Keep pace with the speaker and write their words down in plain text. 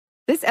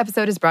This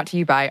episode is brought to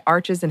you by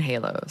Arches and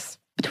Halos.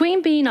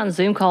 Between being on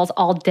Zoom calls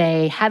all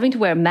day, having to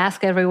wear a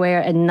mask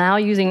everywhere, and now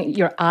using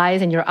your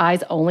eyes and your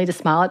eyes only to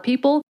smile at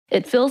people,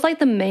 it feels like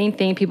the main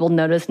thing people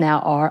notice now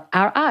are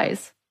our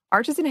eyes.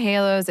 Arches and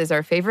Halos is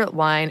our favorite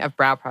line of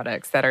brow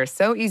products that are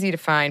so easy to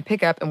find,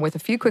 pick up, and with a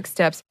few quick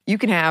steps, you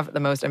can have the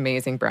most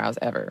amazing brows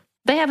ever.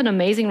 They have an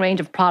amazing range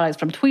of products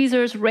from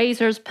tweezers,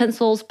 razors,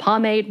 pencils,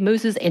 pomade,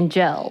 mousses, and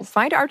gels.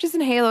 Find Arches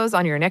and Halos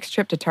on your next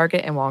trip to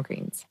Target and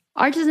Walgreens.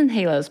 Arches and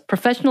Halos,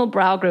 professional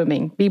brow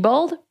grooming. Be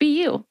bold,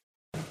 be you.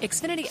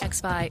 Xfinity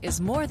XFi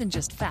is more than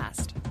just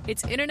fast.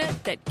 It's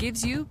internet that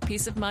gives you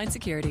peace of mind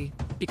security.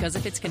 Because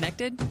if it's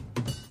connected,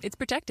 it's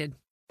protected.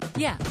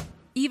 Yeah,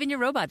 even your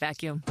robot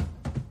vacuum.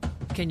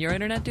 Can your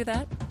internet do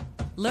that?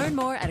 Learn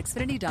more at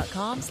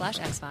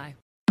xfinity.com/xfi.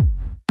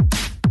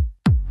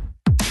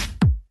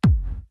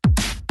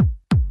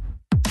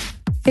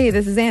 Hey,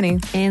 this is Annie.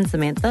 And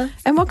Samantha.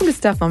 And welcome to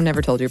Stuff Mom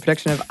Never Told You, a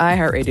production of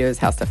iHeartRadio's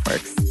How Stuff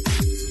Works.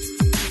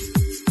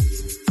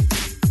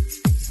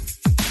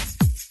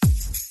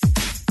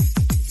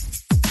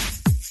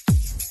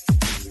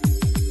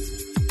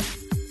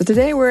 So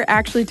today we're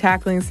actually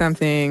tackling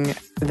something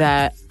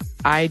that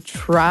I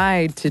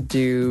tried to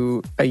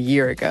do a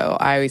year ago.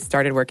 I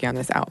started working on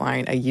this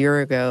outline a year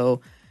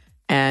ago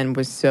and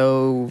was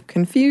so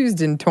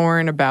confused and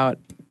torn about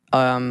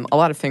a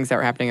lot of things that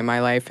were happening in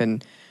my life.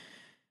 And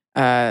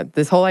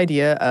this whole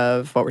idea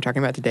of what we're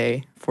talking about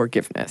today,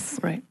 forgiveness.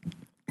 Right.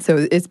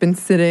 So it's been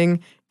sitting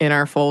in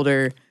our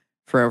folder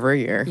for over a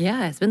year.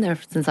 Yeah, it's been there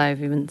since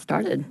I've even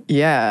started.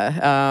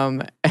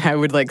 Yeah. I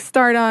would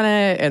start on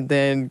it and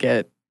then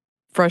get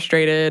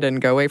frustrated and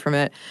go away from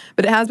it.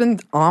 But it has been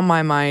on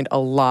my mind a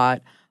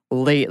lot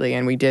lately,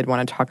 and we did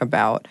want to talk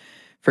about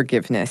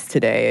forgiveness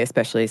today,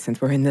 especially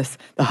since we're in the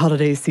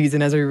holiday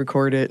season as we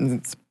record it, and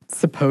it's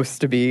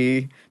supposed to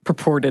be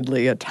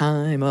purportedly a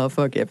time of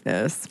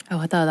forgiveness. Oh,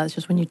 I thought that's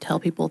just when you tell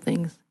people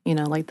things,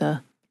 like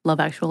the Love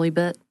Actually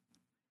bit.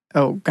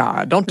 Oh,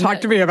 God, don't talk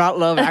to me about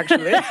Love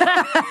Actually.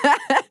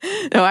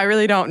 No, I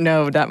really don't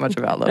know that much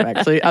about Love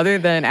Actually, other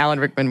than Alan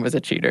Rickman was a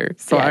cheater.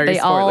 Sorry, they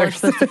all are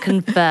supposed to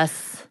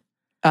confess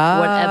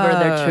whatever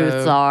their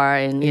truths are,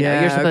 and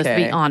you're supposed to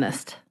be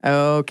honest.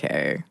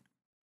 Okay.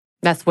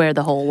 That's where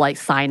the whole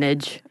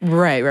signage,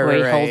 right, where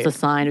he holds the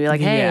sign to be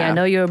like, hey, I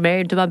know you're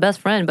married to my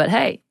best friend, but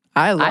hey,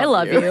 I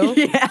love you.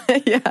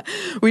 Yeah.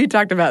 We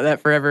talked about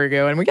that forever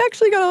ago, and we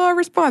actually got a lot of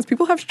response.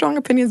 People have strong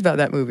opinions about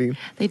that movie.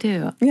 They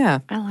do. Yeah.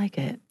 I like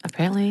it.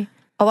 Apparently,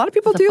 a lot of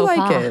people do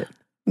like it.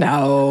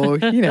 No,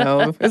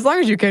 as long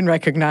as you can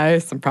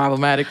recognize some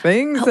problematic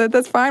things,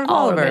 that's fine with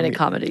all of romantic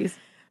comedies.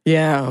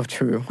 Yeah,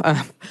 true.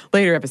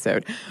 Later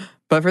episode.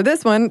 But for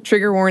this one,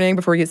 trigger warning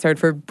before we get started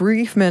for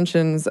brief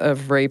mentions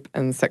of rape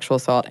and sexual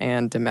assault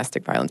and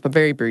domestic violence. But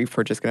very brief,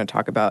 we're just going to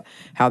talk about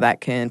how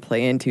that can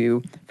play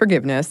into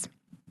forgiveness.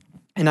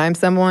 And I'm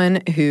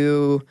someone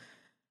who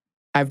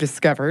I've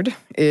discovered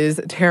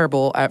is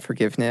terrible at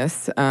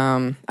forgiveness.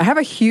 I have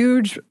a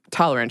huge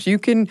tolerance. You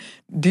can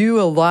do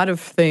a lot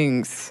of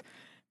things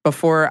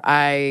before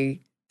I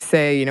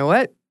say, you know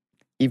what,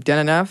 you've done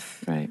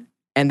enough. Right.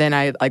 And then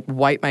I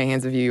wipe my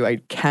hands of you. I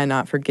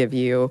cannot forgive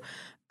you.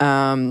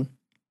 And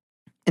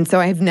so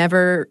I've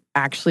never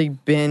actually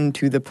been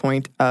to the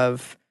point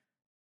of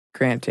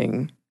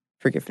granting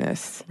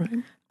forgiveness.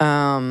 Right.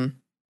 And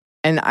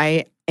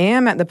I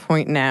am at the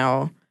point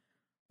now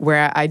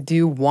where I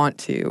do want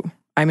to.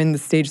 I'm in the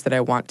stage that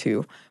I want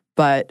to,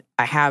 but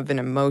I have an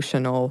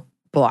emotional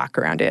block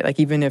around it.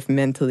 Even if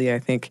mentally I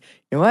think,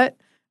 you know what,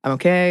 I'm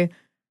okay.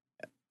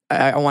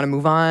 I want to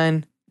move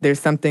on. There's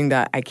something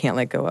that I can't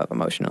let go of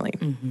emotionally.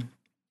 Mm-hmm.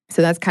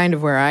 So that's kind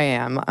of where I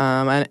am.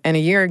 And a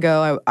year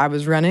ago, I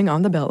was running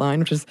on the Beltline,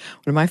 which is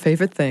one of my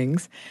favorite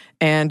things.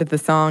 And the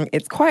song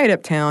It's Quiet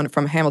Uptown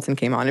from Hamilton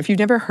came on. If you've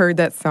never heard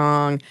that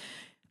song,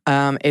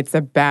 it's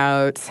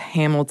about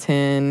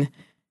Hamilton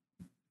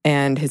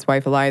and his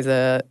wife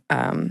Eliza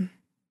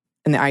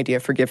and the idea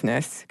of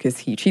forgiveness because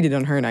he cheated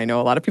on her. And I know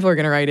a lot of people are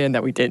going to write in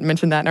that we didn't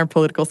mention that in our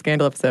political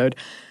scandal episode.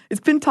 It's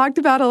been talked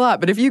about a lot.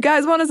 But if you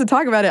guys want us to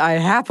talk about it, I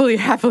happily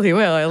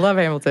will. I love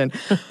Hamilton.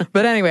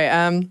 But anyway,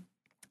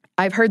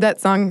 I've heard that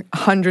song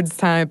hundreds of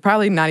times,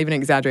 probably not even an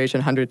exaggeration,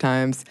 100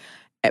 times.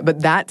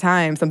 But that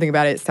time, something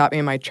about it stopped me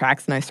in my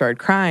tracks and I started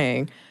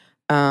crying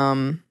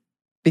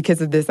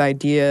because of this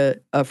idea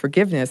of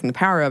forgiveness and the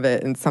power of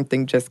it, and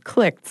something just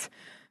clicked.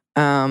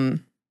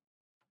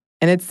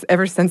 And it's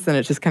ever since then,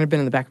 it's just kind of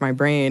been in the back of my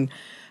brain.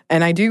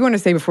 And I do want to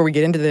say before we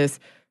get into this,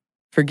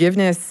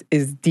 forgiveness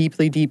is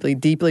deeply, deeply,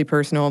 deeply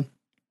personal.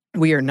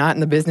 We are not in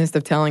the business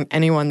of telling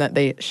anyone that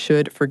they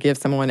should forgive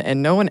someone,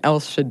 and no one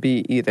else should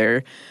be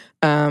either.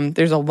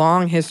 There's a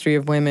long history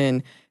of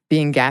women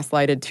being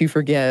gaslighted to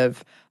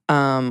forgive,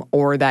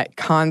 or that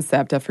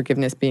concept of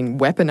forgiveness being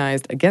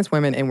weaponized against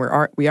women, and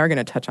we are going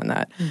to touch on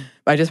that.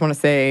 But I just want to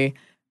say,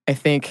 I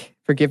think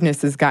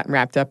forgiveness has gotten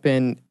wrapped up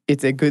in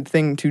it's a good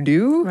thing to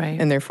do, right,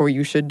 and therefore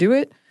you should do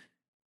it.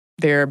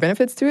 There are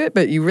benefits to it,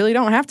 but you really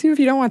don't have to if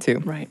you don't want to.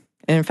 Right.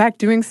 And in fact,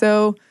 doing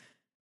so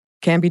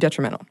can be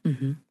detrimental.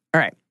 Mm-hmm. All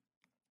right.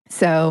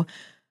 So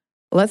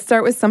Let's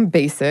start with some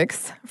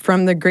basics.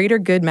 From the Greater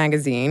Good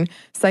magazine,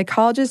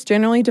 psychologists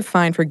generally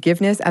define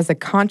forgiveness as a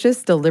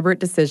conscious, deliberate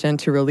decision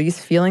to release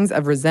feelings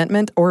of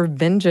resentment or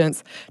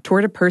vengeance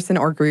toward a person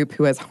or group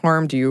who has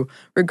harmed you,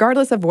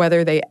 regardless of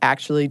whether they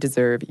actually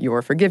deserve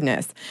your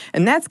forgiveness.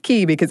 And that's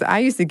key because I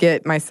used to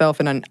get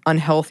myself in an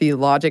unhealthy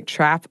logic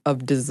trap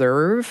of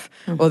deserve,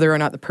 whether or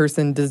not the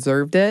person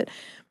deserved it.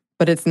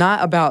 But it's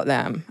not about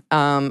them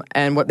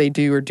and what they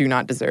do or do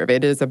not deserve.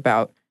 It is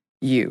about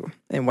you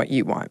and what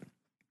you want.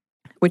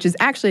 Which is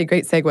actually a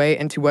great segue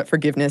into what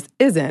forgiveness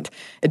isn't.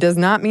 It does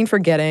not mean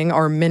forgetting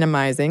or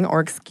minimizing or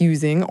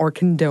excusing or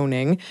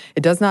condoning.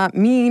 It does not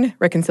mean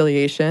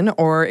reconciliation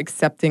or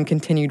accepting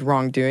continued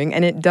wrongdoing,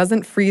 and it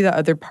doesn't free the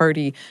other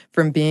party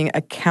from being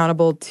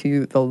accountable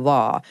to the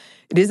law.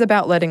 It is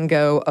about letting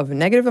go of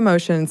negative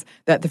emotions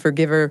that the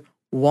forgiver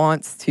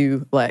wants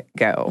to let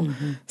go.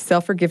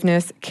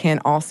 Self-forgiveness can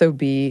also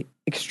be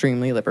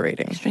extremely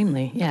liberating.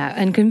 Extremely, yeah.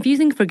 And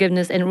confusing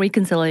forgiveness and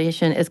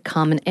reconciliation is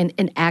common and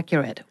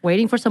inaccurate.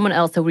 Waiting for someone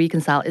else to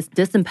reconcile is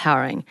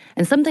disempowering.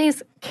 And some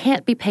things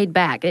can't be paid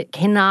back. It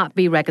cannot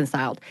be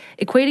reconciled.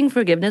 Equating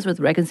forgiveness with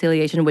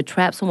reconciliation would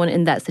trap someone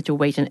in that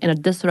situation in a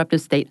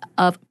disruptive state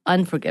of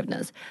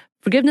unforgiveness.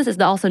 Forgiveness is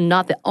also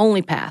not the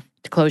only path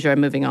to closure and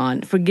moving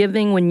on.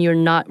 Forgiving when you're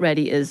not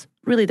ready is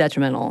really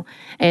detrimental.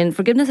 And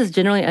forgiveness is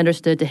generally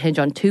understood to hinge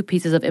on two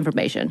pieces of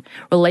information: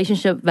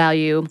 relationship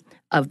value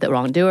of the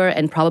wrongdoer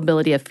and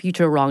probability of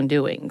future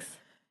wrongdoings.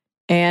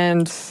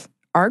 And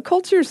our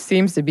culture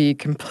seems to be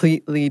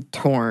completely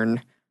torn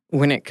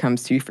when it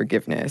comes to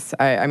forgiveness.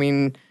 I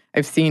mean,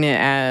 I've seen it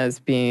as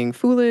being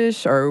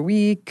foolish or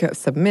weak,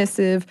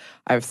 submissive.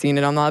 I've seen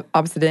it on the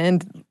opposite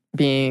end,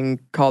 being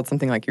called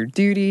something like your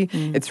duty.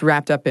 It's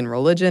wrapped up in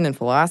religion and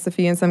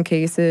philosophy in some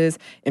cases,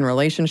 in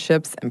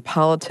relationships and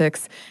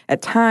politics.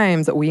 At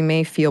times, we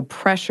may feel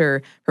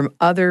pressure from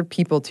other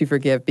people to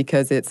forgive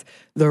because it's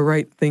the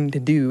right thing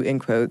to do, in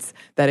quotes,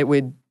 that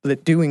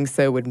doing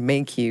so would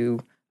make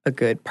you a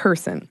good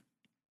person.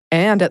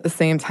 And at the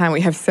same time,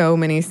 we have so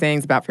many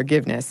sayings about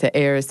forgiveness. To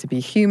err is to be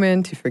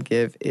human, to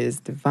forgive is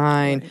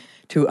divine,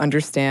 to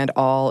understand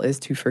all is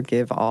to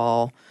forgive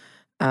all.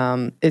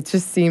 It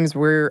just seems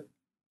we're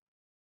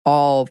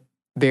all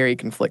very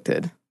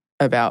conflicted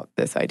about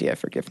this idea of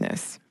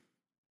forgiveness.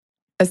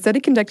 A study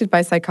conducted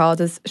by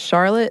psychologist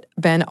Charlotte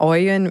Van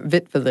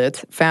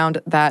Ooyen-Witvelit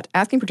found that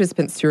asking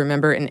participants to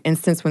remember an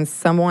instance when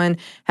someone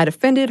had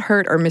offended,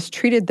 hurt, or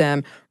mistreated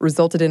them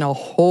resulted in a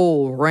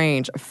whole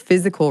range of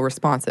physical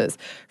responses,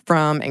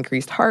 from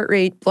increased heart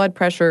rate, blood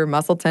pressure,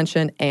 muscle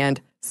tension,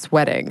 and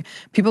sweating.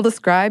 People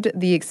described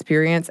the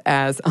experience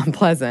as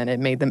unpleasant. It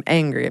made them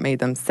angry. It made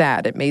them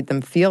sad. It made them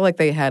feel like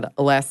they had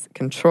less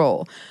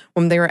control.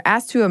 When they were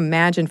asked to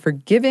imagine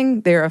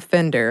forgiving their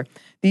offender,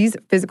 these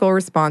physical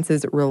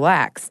responses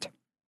relaxed.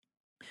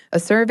 A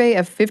survey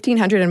of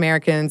 1,500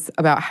 Americans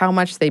about how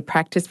much they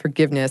practiced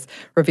forgiveness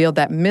revealed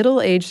that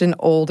middle-aged and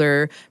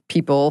older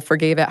people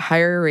forgave at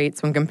higher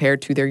rates when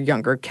compared to their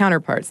younger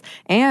counterparts.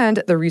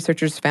 And the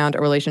researchers found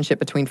a relationship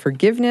between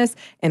forgiveness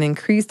and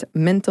increased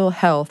mental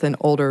health in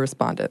older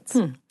respondents.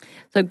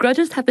 So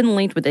grudges have been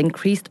linked with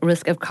increased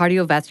risk of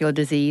cardiovascular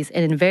disease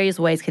and in various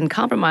ways can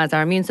compromise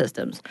our immune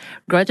systems.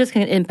 Grudges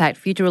can impact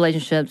future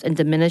relationships and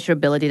diminish your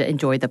ability to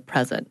enjoy the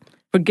present.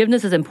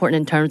 Forgiveness is important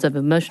in terms of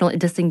emotional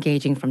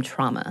disengaging from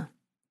trauma.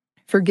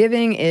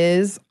 Forgiving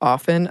is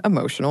often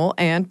emotional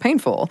and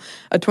painful.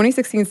 A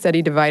 2016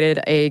 study divided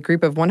a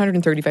group of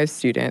 135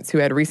 students who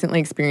had recently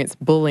experienced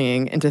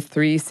bullying into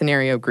 3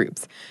 scenario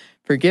groups: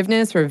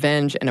 forgiveness,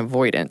 revenge, and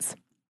avoidance.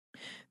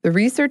 The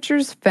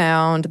researchers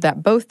found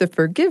that both the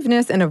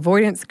forgiveness and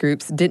avoidance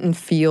groups didn't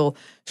feel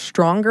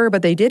stronger,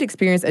 but they did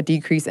experience a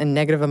decrease in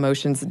negative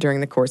emotions during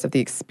the course of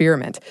the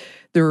experiment.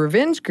 The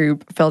revenge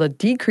group felt a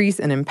decrease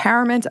in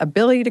empowerment,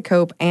 ability to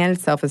cope, and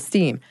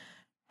self-esteem.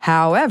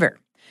 However,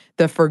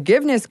 the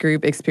forgiveness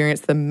group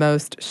experienced the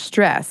most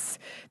stress.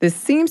 This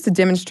seems to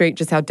demonstrate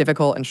just how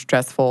difficult and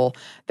stressful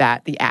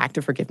that the act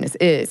of forgiveness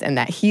is, and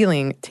that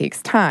healing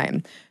takes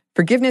time.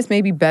 Forgiveness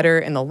may be better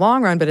in the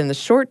long run, but in the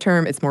short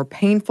term, it's more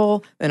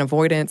painful than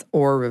avoidance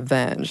or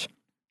revenge.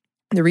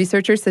 The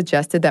researchers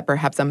suggested that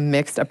perhaps a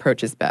mixed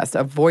approach is best.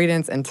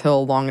 Avoidance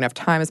until long enough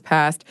time has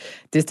passed,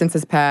 distance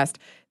has passed,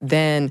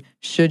 then,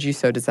 should you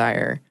so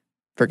desire,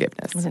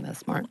 forgiveness. I think that's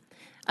smart.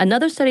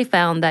 Another study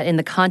found that in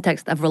the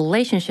context of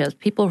relationships,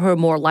 people who are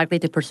more likely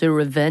to pursue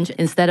revenge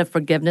instead of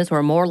forgiveness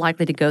were more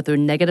likely to go through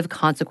negative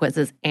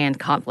consequences and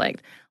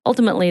conflict.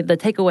 Ultimately, the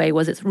takeaway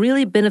was it's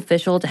really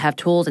beneficial to have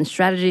tools and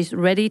strategies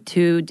ready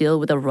to deal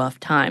with the rough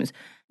times.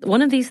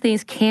 One of these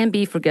things can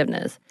be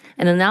forgiveness.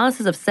 An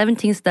analysis of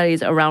 17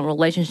 studies around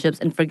relationships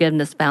and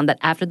forgiveness found that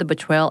after the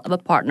betrayal of a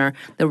partner,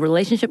 the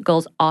relationship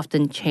goals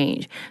often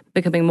change,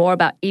 becoming more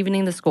about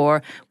evening the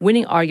score,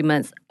 winning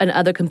arguments, and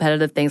other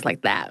competitive things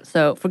like that.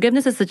 So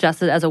forgiveness is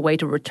suggested as a way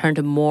to return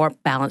to more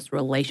balanced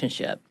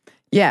relationship.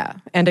 Yeah,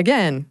 and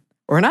again,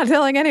 we're not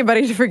telling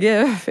anybody to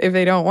forgive if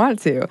they don't want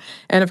to.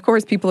 And of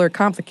course, people are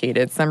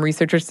complicated. Some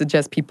researchers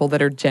suggest people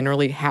that are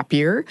generally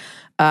happier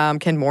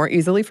can more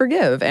easily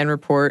forgive and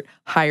report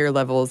higher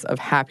levels of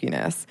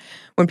happiness.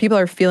 When people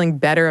are feeling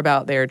better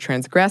about their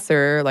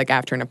transgressor, like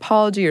after an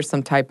apology or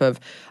some type of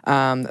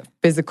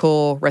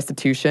physical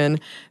restitution,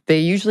 they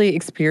usually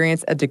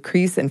experience a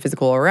decrease in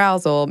physical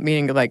arousal,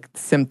 meaning like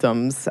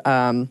symptoms,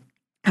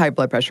 high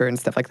blood pressure and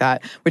stuff like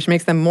that, which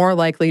makes them more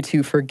likely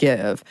to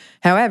forgive.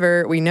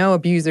 However, we know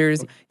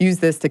abusers use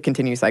this to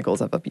continue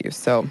cycles of abuse.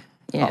 So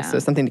also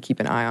something to keep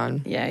an eye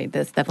on. Yeah,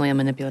 that's definitely a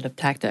manipulative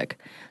tactic.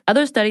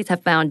 Other studies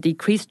have found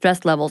decreased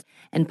stress levels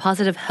and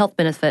positive health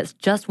benefits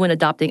just when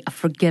adopting a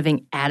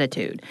forgiving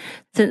attitude.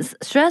 Since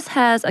stress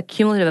has a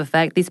cumulative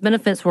effect, these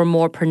benefits were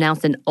more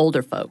pronounced in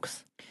older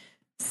folks.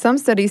 Some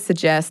studies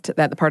suggest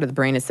that the part of the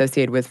brain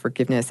associated with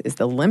forgiveness is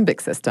the limbic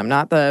system,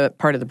 not the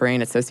part of the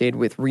brain associated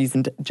with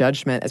reasoned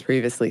judgment as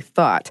previously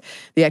thought.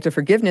 The act of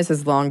forgiveness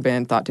has long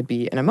been thought to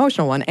be an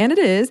emotional one, and it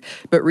is,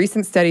 but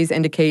recent studies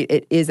indicate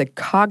it is a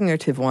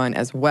cognitive one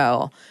as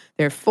well.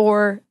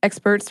 Therefore,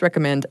 experts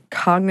recommend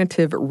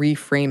cognitive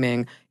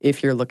reframing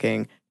if you're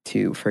looking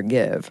to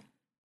forgive.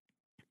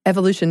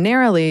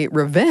 Evolutionarily,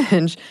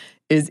 revenge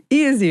is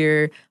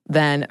easier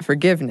than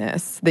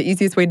forgiveness. The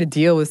easiest way to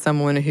deal with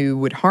someone who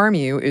would harm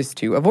you is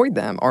to avoid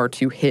them or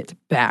to hit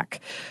back.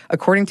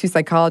 According to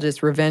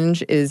psychologists,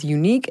 revenge is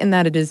unique in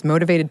that it is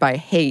motivated by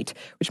hate,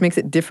 which makes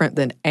it different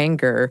than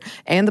anger,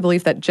 and the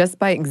belief that just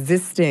by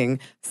existing,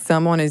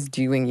 someone is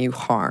doing you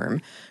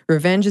harm.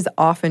 Revenge is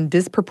often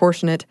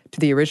disproportionate to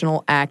the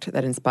original act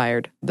that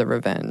inspired the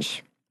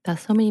revenge.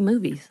 That's so many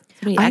movies.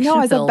 So many I know,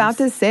 I was films. about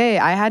to say,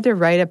 I had to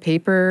write a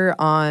paper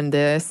on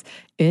this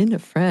in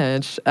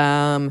French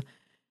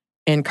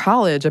in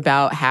college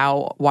about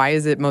why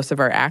is it most of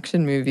our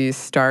action movies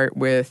start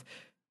with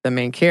the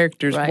main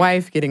character's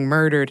wife getting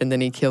murdered and then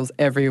he kills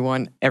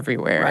everyone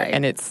everywhere. Right.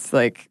 And it's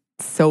like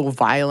so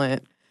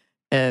violent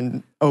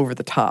and over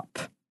the top.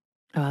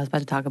 Oh, I was about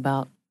to talk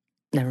about,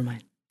 never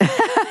mind.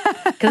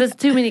 Because it's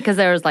too many, because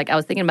I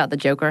was thinking about the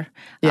Joker,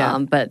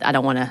 but I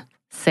don't want to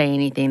say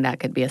anything that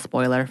could be a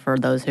spoiler for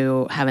those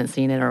who haven't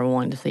seen it or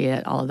want to see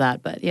it, all of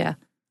that, but yeah.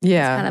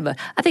 Yeah. It's kind of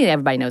I think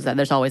everybody knows that.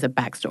 There's always a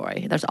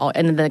backstory.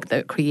 And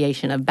the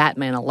creation of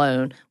Batman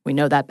alone, we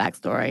know that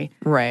backstory.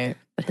 Right.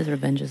 But his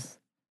revenge is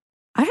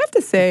I have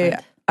to say,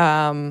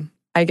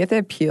 I get the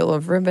appeal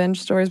of revenge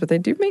stories, but they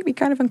do make me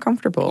kind of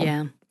uncomfortable.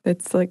 Yeah.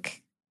 It's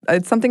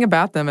something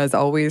about them has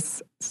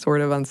always sort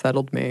of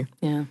unsettled me.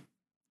 Yeah.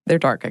 They're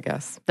dark, I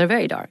guess. They're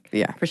very dark.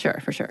 Yeah. For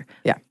sure.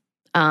 Yeah.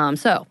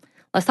 So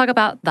let's talk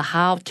about the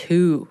how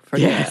to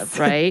forgive,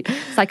 right?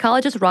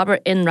 Psychologist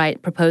Robert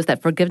Enright proposed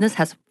that forgiveness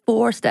has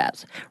 4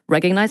 steps: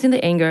 recognizing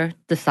the anger,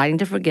 deciding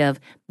to forgive,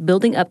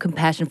 building up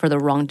compassion for the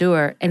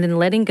wrongdoer, and then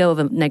letting go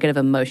of negative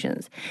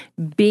emotions.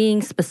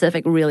 Being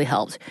specific really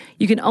helps.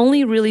 You can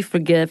only really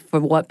forgive for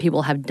what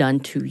people have done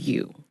to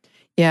you.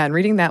 Yeah, and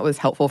reading that was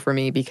helpful for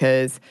me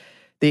because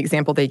the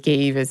example they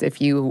gave is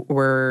if you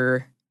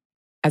were,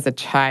 as a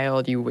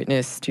child, you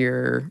witnessed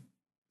your,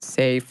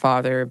 say,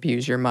 father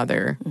abuse your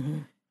mother. Mm-hmm.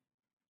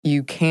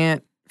 You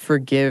can't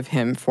forgive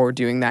him for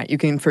doing that. You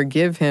can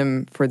forgive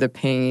him for the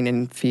pain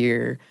and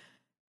fear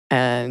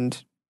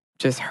and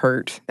just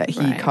hurt that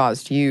he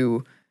caused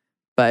you,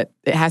 but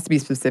it has to be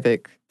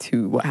specific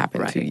to what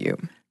happened to you.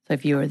 So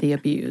if you are the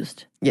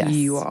abused,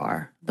 you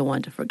are the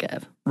one to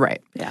forgive.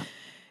 Right. Yeah.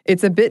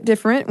 It's a bit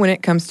different when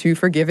it comes to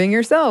forgiving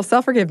yourself,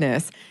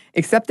 self-forgiveness.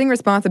 Accepting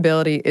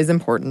responsibility is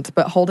important,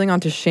 but holding on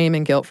to shame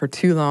and guilt for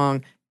too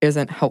long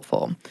isn't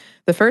helpful.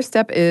 The first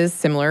step is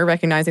similar,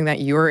 recognizing that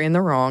you are in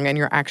the wrong and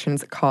your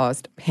actions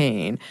caused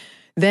pain.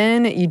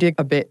 Then you dig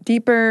a bit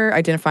deeper,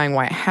 identifying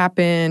why it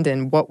happened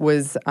and what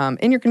was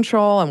in your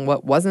control and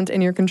what wasn't in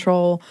your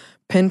control.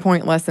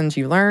 Pinpoint lessons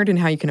you learned and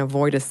how you can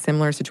avoid a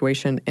similar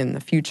situation in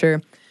the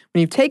future. When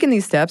you've taken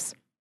these steps,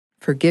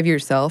 forgive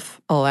yourself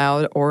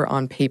aloud or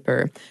on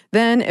paper.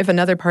 Then, if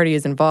another party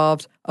is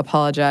involved,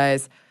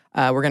 apologize.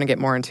 We're going to get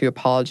more into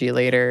apology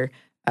later.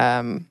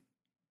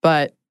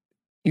 But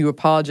you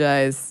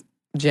apologize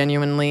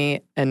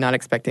genuinely and not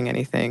expecting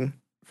anything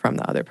from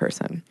the other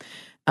person.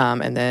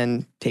 And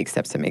then take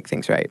steps to make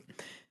things right.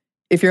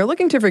 If you're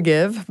looking to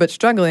forgive but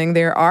struggling,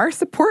 there are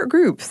support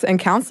groups and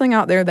counseling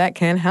out there that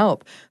can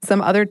help. Some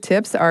other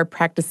tips are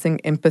practicing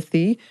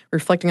empathy,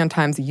 reflecting on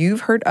times you've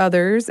hurt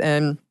others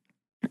and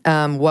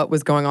what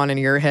was going on in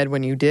your head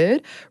when you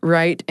did.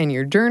 Write in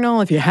your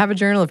journal. If you have a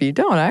journal, if you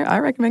don't, I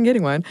recommend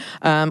getting one.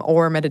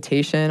 Or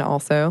meditation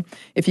also.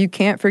 If you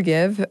can't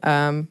forgive,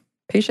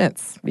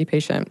 patience. Be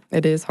patient.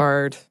 It is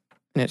hard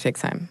and it takes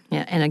time.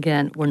 Yeah, and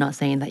again, we're not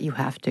saying that you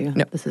have to.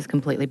 Nope. This is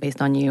completely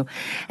based on you.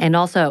 And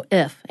also,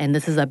 if, and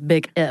this is a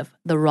big if,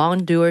 the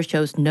wrongdoer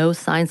shows no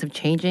signs of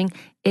changing,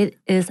 it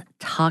is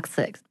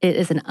toxic. It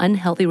is an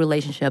unhealthy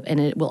relationship and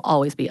it will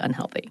always be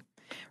unhealthy.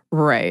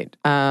 Right.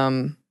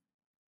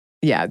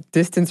 Yeah,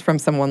 distance from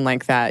someone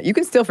like that. You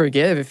can still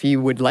forgive if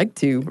you would like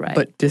to,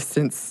 but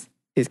distance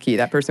is key.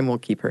 That person will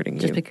keep hurting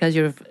you. Just because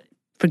you're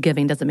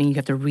forgiving doesn't mean you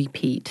have to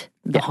repeat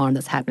the harm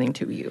that's happening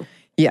to you.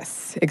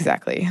 Yes,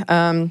 exactly.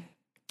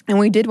 And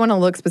we did want to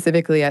look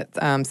specifically at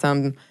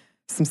some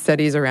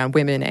studies around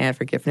women and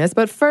forgiveness.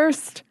 But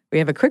first, we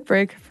have a quick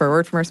break for a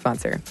word from our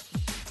sponsor.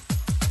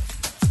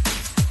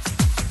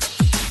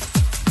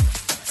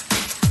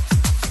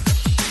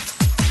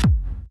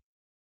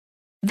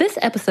 This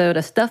episode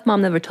of Stuff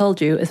Mom Never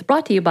Told You is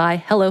brought to you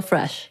by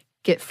HelloFresh.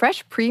 Get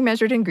fresh,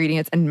 pre-measured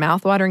ingredients and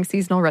mouth-watering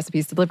seasonal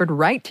recipes delivered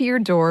right to your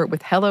door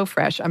with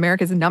HelloFresh,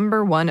 America's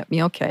 #1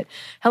 meal kit.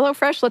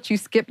 HelloFresh lets you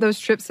skip those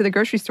trips to the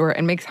grocery store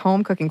and makes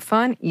home cooking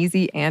fun,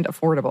 easy, and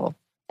affordable.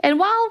 And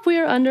while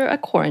we're under a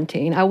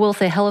quarantine, I will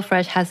say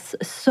HelloFresh has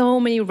so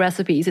many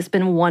recipes. It's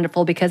been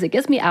wonderful because it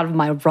gets me out of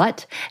my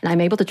rut, and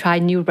I'm able to try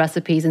new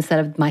recipes instead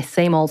of my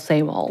same old,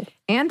 same old.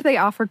 And they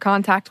offer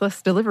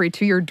contactless delivery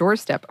to your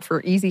doorstep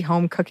for easy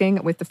home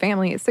cooking with the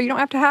family, so you don't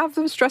have to have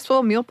those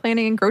stressful meal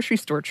planning and grocery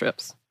store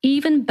trips.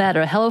 Even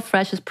better,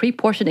 HelloFresh's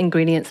pre-portioned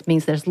ingredients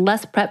means there's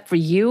less prep for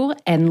you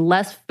and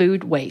less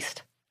food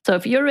waste. So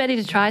if you're ready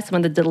to try some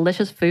of the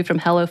delicious food from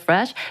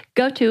HelloFresh,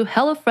 go to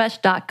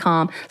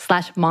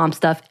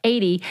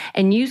HelloFresh.com/MomStuff80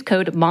 and use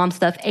code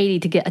MomStuff80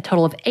 to get a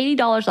total of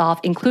 $80 off,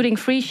 including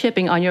free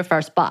shipping on your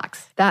first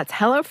box. That's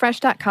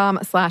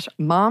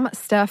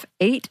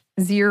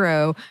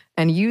HelloFresh.com/MomStuff80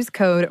 and use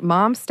code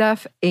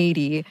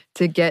MomStuff80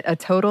 to get a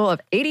total of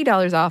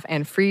 $80 off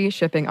and free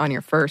shipping on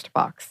your first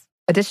box.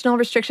 Additional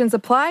restrictions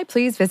apply.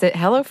 Please visit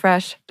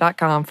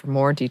HelloFresh.com for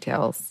more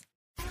details.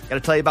 Got to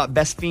tell you about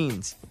Best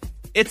Fiends.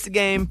 It's the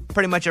game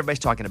pretty much everybody's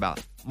talking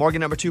about.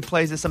 Morgan number 2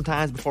 plays this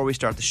sometimes before we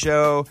start the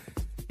show.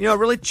 You know, it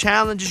really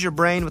challenges your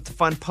brain with the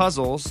fun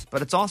puzzles,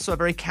 but it's also a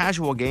very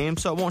casual game,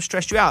 so it won't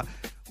stress you out,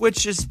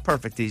 which is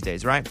perfect these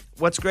days, right?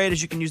 What's great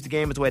is you can use the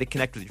game as a way to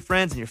connect with your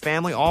friends and your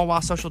family, all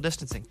while social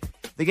distancing.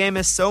 The game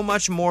is so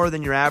much more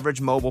than your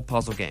average mobile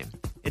puzzle game.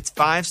 It's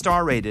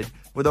 5-star rated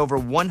with over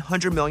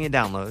 100 million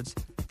downloads,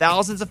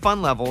 thousands of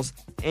fun levels,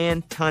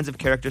 and tons of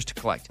characters to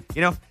collect.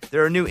 You know,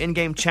 there are new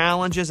in-game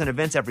challenges and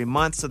events every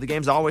month, so the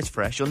game's always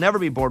fresh. You'll never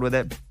be bored with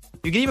it.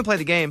 You can even play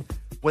the game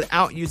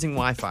without using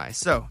Wi-Fi.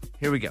 So,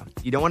 here we go.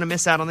 You don't want to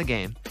miss out on the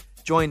game.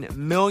 Join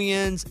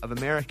millions of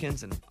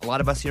Americans and a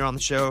lot of us here on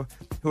the show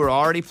who are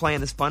already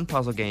playing this fun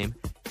puzzle game.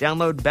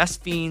 Download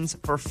Best Fiends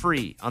for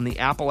free on the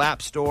Apple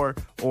App Store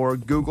or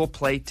Google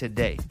Play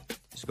today.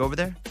 Just go over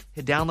there,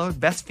 hit download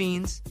Best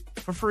Fiends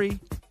for free,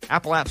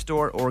 Apple App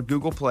Store or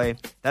Google Play.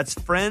 That's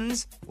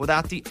Friends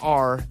without the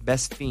R,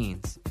 Best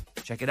Fiends.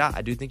 Check it out.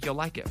 I do think you'll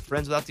like it.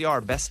 Friends without the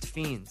R, Best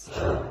Fiends.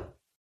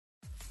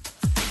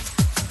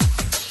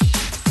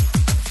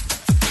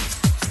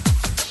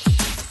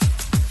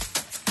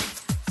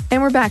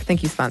 And we're back.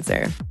 Thank you,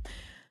 sponsor.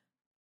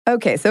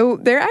 Okay, so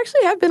there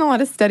actually have been a lot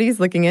of studies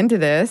looking into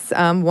this.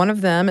 One of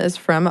them is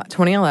from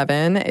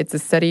 2011. It's a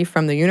study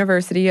from the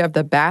University of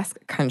the Basque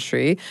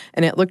Country,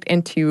 and it looked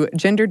into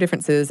gender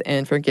differences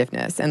in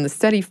forgiveness. And the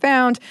study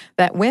found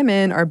that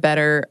women are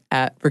better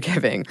at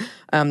forgiving.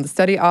 The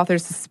study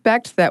authors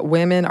suspect that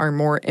women are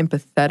more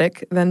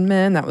empathetic than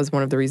men. That was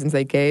one of the reasons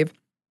they gave,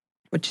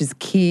 which is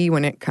key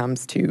when it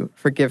comes to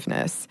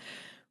forgiveness.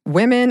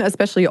 Women,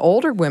 especially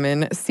older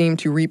women, seem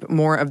to reap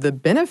more of the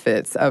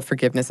benefits of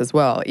forgiveness as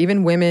well.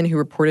 Even women who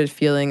reported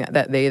feeling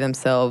that they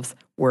themselves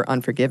were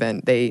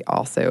unforgiven, they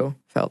also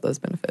felt those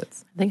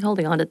benefits. I think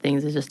holding on to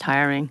things is just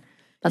tiring.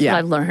 That's what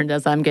I've learned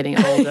as I'm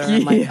getting older.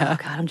 I'm like, oh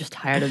God, I'm just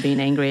tired of being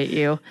angry at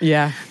you.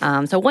 Yeah.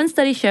 So one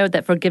study showed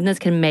that forgiveness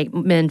can make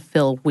men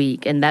feel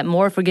weak and that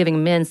more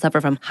forgiving men suffer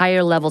from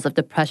higher levels of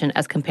depression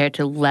as compared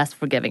to less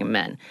forgiving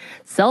men.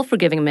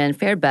 Self-forgiving men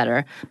fared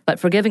better, but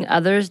forgiving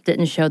others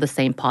didn't show the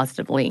same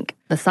positive link.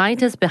 The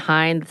scientists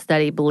behind the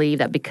study believe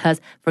that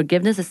because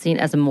forgiveness is seen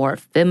as a more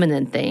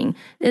feminine thing,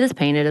 it is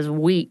painted as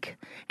weak.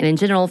 And in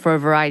general, for a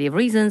variety of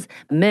reasons,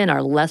 men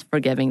are less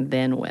forgiving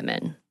than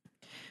women.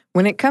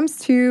 When it comes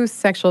to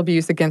sexual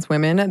abuse against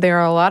women, there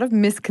are a lot of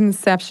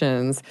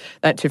misconceptions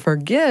that to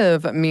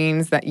forgive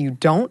means that you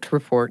don't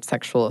report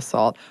sexual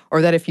assault,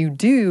 or that if you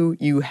do,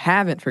 you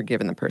haven't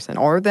forgiven the person,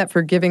 or that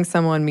forgiving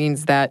someone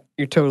means that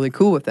you're totally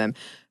cool with them.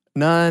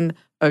 None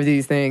of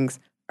these things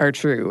are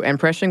true. And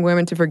pressuring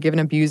women to forgive an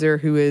abuser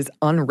who is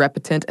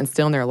unrepentant and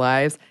still in their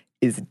lives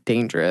is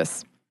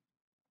dangerous.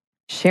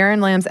 Sharon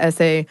Lamb's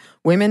essay,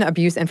 Women,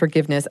 Abuse, and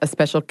Forgiveness, A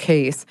Special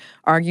Case,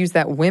 argues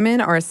that women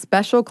are a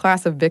special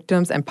class of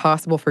victims and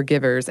possible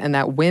forgivers, and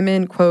that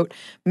women, quote,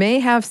 may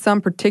have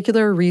some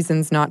particular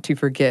reasons not to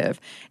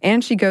forgive.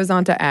 And she goes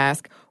on to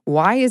ask,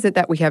 why is it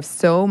that we have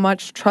so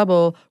much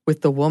trouble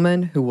with the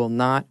woman who will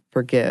not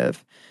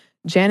forgive?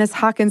 Janice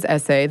Hawkins'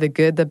 essay, The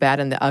Good, the Bad,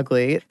 and the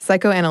Ugly,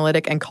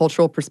 Psychoanalytic and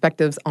Cultural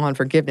Perspectives on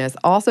Forgiveness,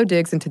 also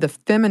digs into the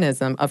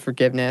feminism of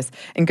forgiveness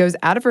and goes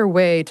out of her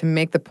way to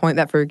make the point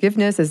that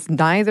forgiveness is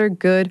neither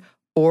good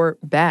or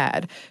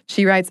bad.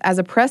 She writes, as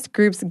oppressed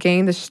groups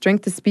gain the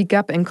strength to speak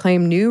up and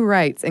claim new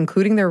rights,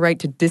 including their right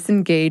to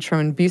disengage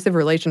from abusive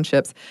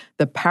relationships,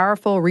 the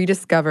powerful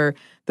rediscover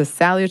the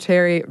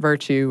salutary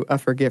virtue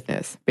of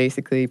forgiveness.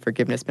 Basically,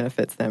 forgiveness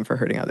benefits them for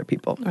hurting other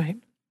people. Right.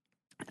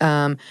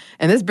 And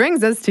this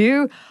brings us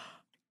to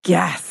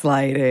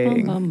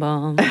Gaslighting. Bum,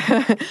 bum,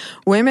 bum.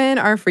 Women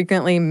are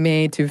frequently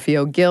made to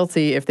feel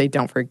guilty if they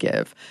don't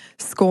forgive.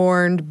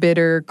 Scorned,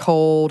 bitter,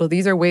 cold.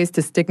 These are ways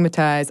to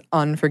stigmatize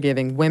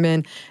unforgiving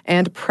women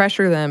and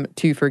pressure them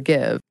to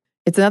forgive.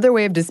 It's another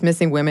way of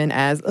dismissing women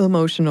as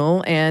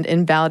emotional and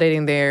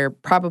invalidating their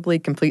probably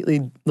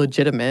completely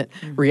legitimate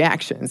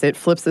reactions. It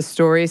flips the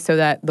story so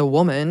that the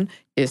woman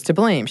is to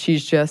blame.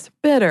 She's just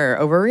bitter,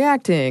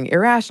 overreacting,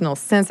 irrational,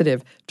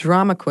 sensitive,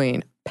 drama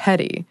queen,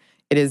 petty.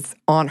 It is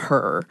on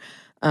her.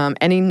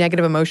 Any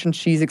negative emotions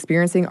she's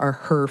experiencing are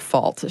her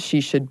fault.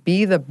 She should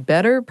be the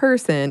better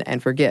person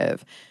and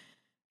forgive.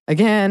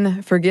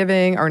 Again,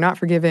 forgiving or not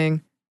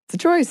forgiving, it's a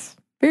choice.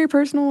 Very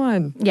personal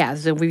one. Yeah,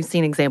 so we've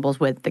seen examples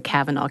with the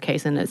Kavanaugh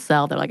case in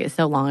itself. They're like, it's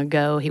so long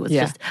ago. He was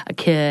just a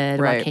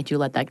kid. Right. Why can't you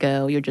let that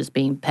go? You're just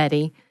being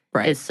petty.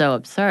 Right. It's so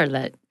absurd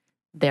that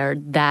they're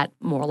that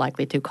more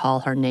likely to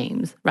call her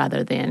names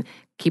rather than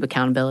keep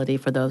accountability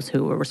for those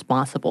who were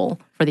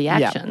responsible for the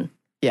action.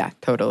 Yeah,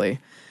 totally.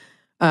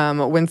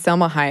 When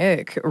Selma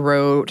Hayek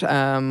wrote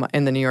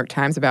in the New York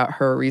Times about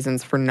her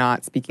reasons for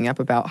not speaking up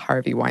about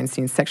Harvey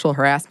Weinstein's sexual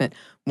harassment,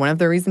 one of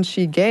the reasons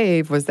she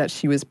gave was that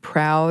she was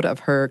proud of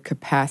her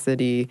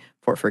capacity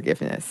for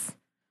forgiveness.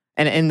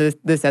 And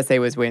this essay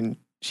was when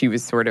she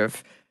was sort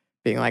of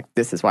being like,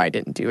 this is why I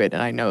didn't do it,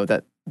 and I know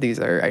that these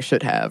are, I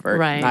should have, or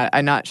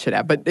not should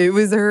have. But it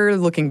was her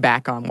looking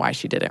back on why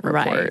she didn't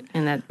report. Right,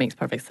 and that makes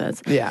perfect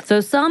sense. Yeah.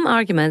 So some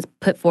arguments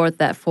put forth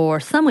that for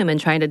some women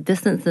trying to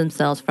distance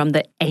themselves from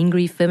the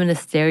angry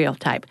feminist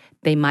stereotype,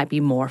 they might be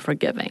more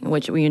forgiving,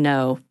 which we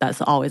know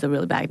that's always a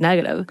really bad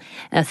negative.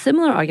 A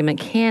similar argument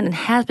can and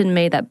has been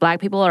made that Black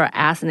people are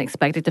asked and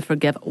expected to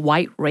forgive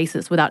white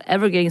racists without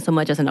ever getting so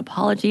much as an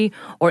apology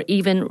or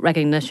even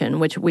recognition,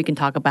 which we can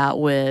talk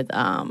about with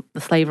the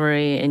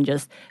slavery and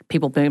just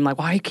people being like,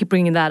 why do you keep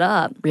bringing that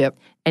up? Yep.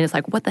 And it's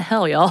like, what the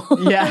hell, y'all?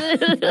 Yeah.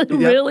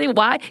 Really?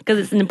 Why? Because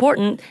it's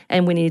important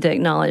and we need to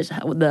acknowledge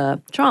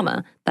the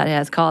trauma that it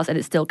has caused and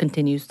it still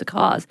continues to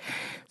cause.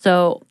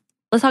 So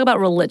let's talk about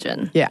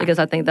religion. Yeah. Because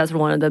I think that's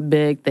one of the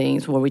big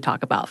things where we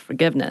talk about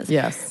forgiveness.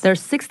 Yes.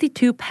 There's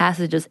 62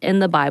 passages in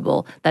the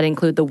Bible that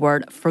include the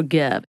word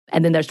forgive.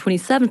 And then there's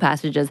 27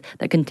 passages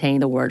that contain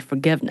the word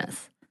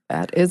forgiveness.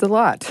 That is a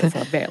lot. That's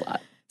a very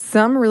lot.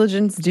 Some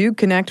religions do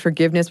connect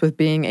forgiveness with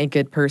being a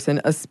good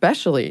person,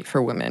 especially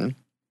for women.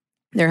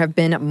 There have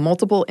been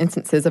multiple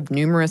instances of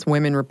numerous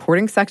women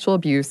reporting sexual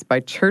abuse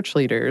by church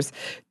leaders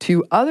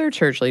to other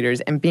church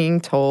leaders and being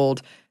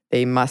told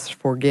they must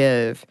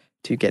forgive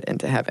to get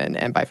into heaven.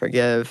 And by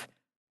forgive,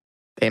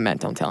 they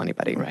meant don't tell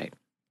anybody. Right.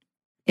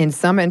 In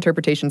some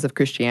interpretations of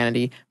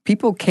Christianity,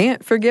 people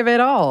can't forgive at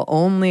all.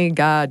 Only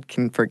God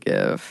can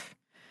forgive.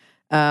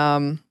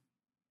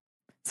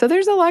 So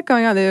there's a lot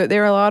going on.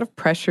 There are a lot of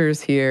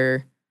pressures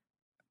here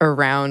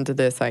around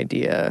this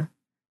idea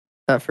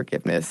of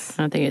forgiveness.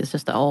 I think it's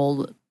just the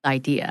old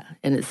idea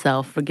in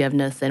itself,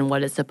 forgiveness and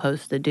what it's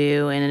supposed to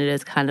do. And it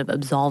is kind of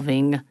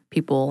absolving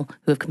people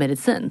who have committed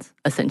sins,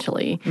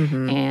 essentially.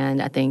 Mm-hmm.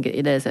 And I think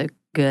it is a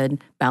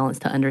good balance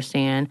to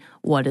understand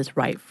what is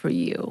right for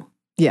you.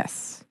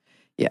 Yes.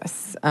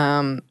 Yes.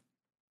 And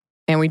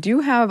we do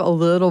have a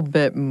little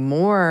bit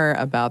more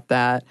about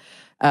that.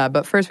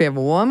 But first, we have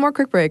one more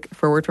quick break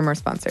for a word from our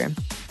sponsor.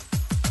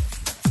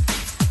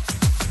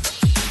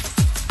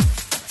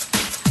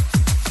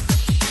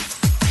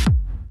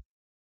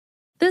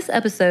 This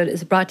episode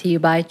is brought to you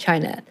by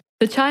Chinet.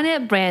 The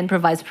Chinet brand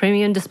provides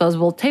premium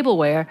disposable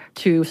tableware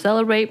to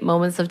celebrate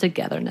moments of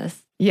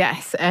togetherness.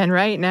 Yes, and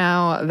right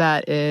now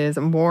that is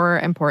more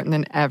important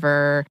than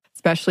ever,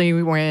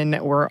 especially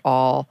when we're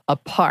all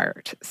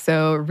apart.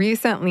 So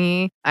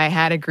recently I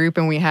had a group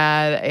and we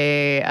had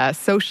a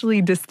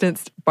socially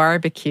distanced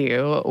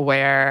barbecue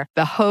where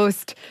the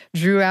host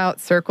drew out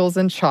circles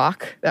and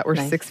chalk that were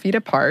 6 feet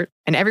apart.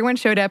 And everyone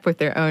showed up with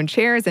their own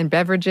chairs and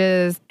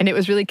beverages. And it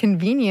was really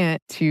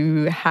convenient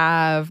to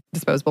have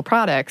disposable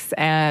products.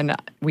 And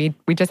we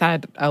just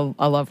had a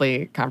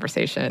lovely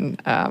conversation.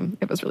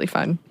 It was really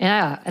fun.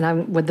 Yeah,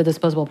 and with the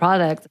disposable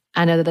products,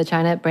 I know that the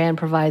Chinet brand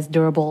provides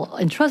durable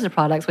and trusted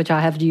products, which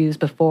I have used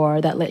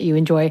before, that let you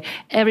enjoy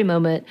every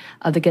moment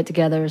of the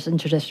get-togethers and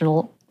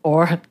traditional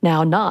or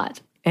now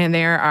not. And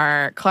there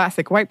are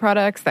classic white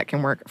products that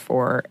can work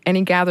for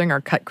any gathering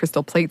or cut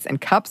crystal plates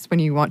and cups when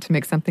you want to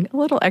make something a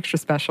little extra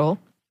special.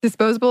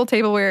 Disposable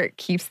tableware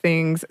keeps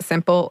things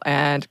simple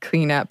and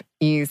cleanup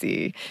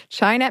easy.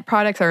 Chinet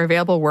products are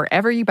available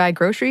wherever you buy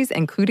groceries,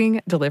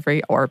 including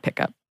delivery or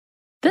pickup.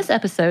 This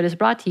episode is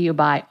brought to you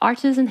by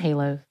Arches and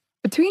Halos.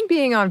 Between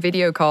being on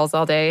video calls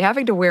all day,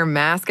 having to wear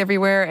masks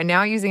everywhere, and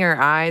now using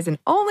our eyes and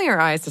only our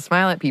eyes to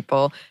smile at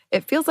people,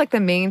 it feels like the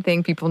main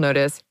thing people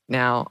notice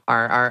now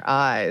are our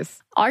eyes.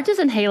 Arches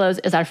and Halos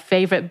is our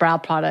favorite brow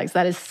products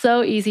that is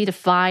so easy to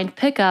find,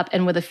 pick up,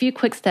 and with a few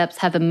quick steps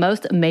have the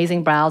most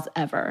amazing brows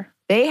ever.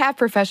 They have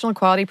professional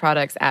quality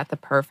products at the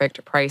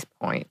perfect price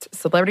point.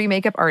 Celebrity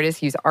makeup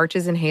artists use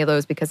Arches and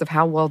Halos because of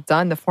how well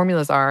done the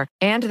formulas are,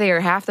 and they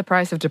are half the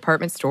price of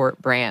department store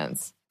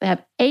brands. They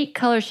have 8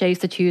 color shades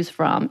to choose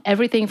from,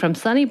 everything from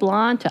sunny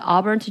blonde to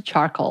auburn to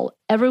charcoal.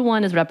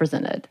 Everyone is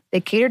represented. They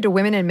cater to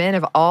women and men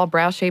of all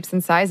brow shapes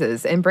and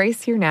sizes.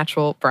 Embrace your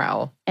natural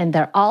brow. And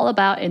they're all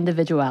about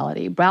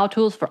individuality. Brow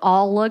tools for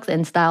all looks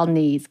and style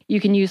needs.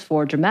 You can use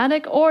for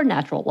dramatic or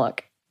natural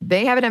look.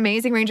 They have an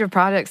amazing range of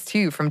products,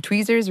 too, from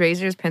tweezers,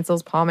 razors,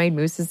 pencils, pomade,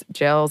 mousses,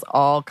 gels,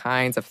 all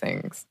kinds of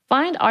things.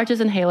 Find Arches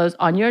and Halos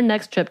on your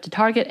next trip to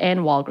Target and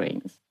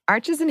Walgreens.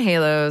 Arches and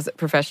Halos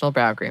Professional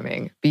Brow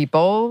Grooming. Be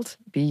bold,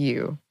 be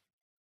you.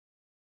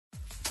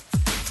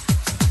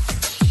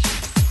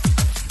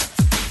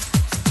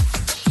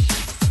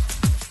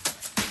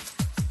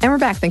 And we're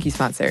back. Thank you,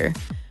 sponsor.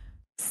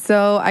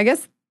 So I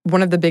guess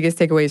one of the biggest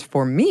takeaways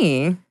for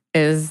me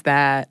is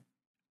that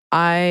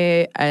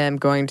I am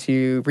going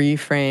to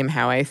reframe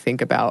how I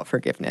think about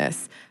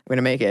forgiveness. I'm going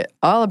to make it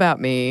all about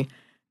me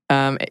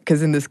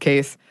because in this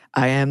case,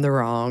 I am the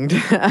wronged.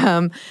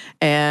 I'm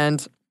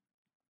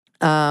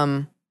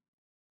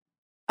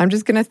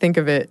just going to think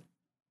of it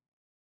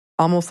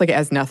almost like it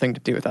has nothing to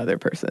do with the other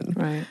person.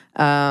 Right.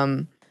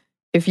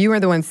 If you are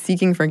the one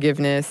seeking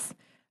forgiveness,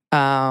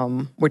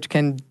 which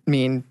can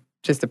mean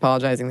just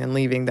apologizing and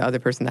leaving the other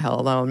person the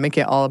hell alone, make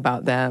it all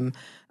about them.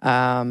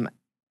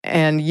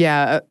 And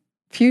yeah, a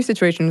few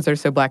situations are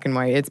so black and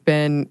white. It's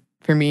been,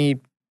 for me,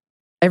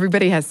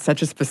 everybody has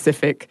such a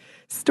specific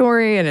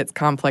story and it's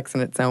complex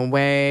in its own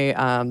way.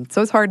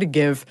 So it's hard to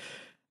give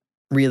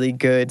really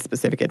good,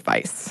 specific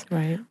advice.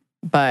 Right.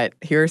 But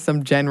here are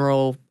some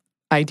general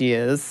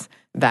ideas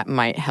that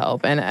might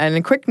help. And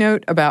a quick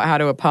note about how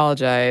to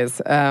apologize.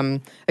 A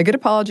good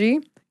apology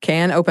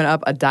can open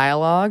up a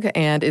dialogue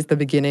and is the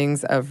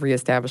beginnings of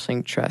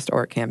reestablishing trust,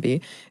 or it can be.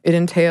 It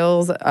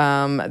entails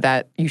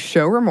that you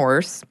show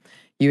remorse,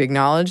 you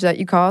acknowledge that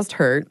you caused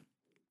hurt.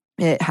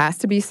 It has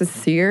to be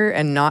sincere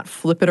and not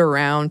flip it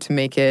around to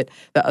make it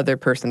the other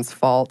person's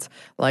fault.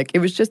 Like, it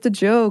was just a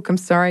joke. I'm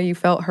sorry you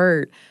felt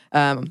hurt.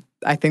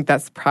 I think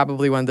that's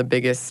probably one of the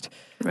biggest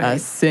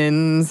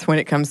sins when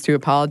it comes to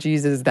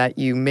apologies is that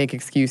you make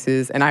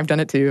excuses, and I've done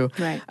it too.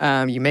 Right.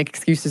 You make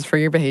excuses for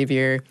your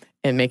behavior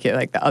and make it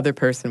like the other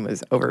person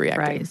was overreacting.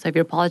 Right. So if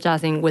you're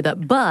apologizing with a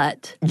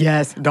but.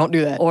 Yes, don't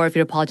do that. Or if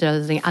you're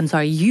apologizing, I'm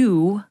sorry,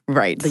 you.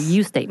 Right. The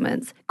you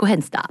statements. Go ahead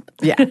and stop.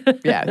 Yeah.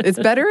 It's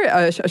better.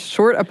 A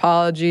short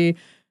apology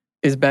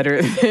is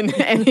better than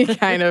any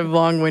kind of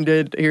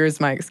long-winded, here's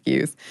my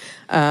excuse.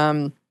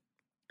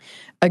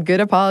 A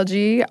good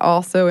apology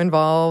also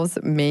involves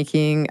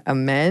making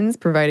amends,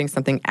 providing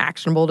something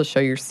actionable to show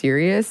you're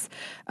serious,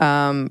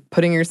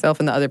 putting yourself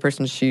in the other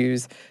person's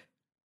shoes,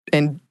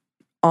 and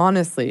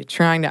honestly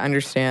trying to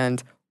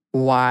understand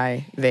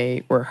why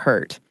they were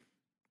hurt.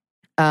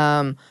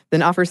 Then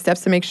offer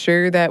steps to make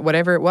sure that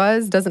whatever it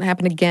was doesn't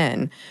happen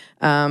again.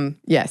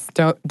 Yes,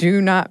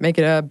 do not make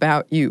it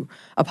about you.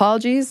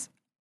 Apologies,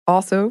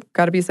 also,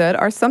 got to be said,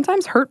 are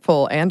sometimes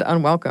hurtful and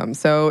unwelcome.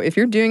 So if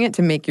you're doing it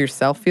to make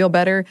yourself feel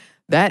better,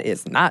 that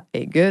is not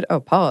a good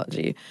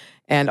apology.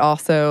 And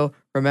also,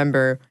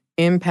 remember,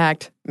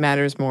 impact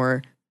matters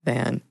more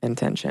than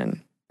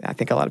intention. I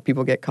think a lot of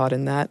people get caught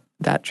in that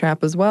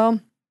trap as well.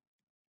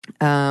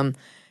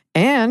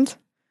 And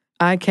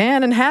I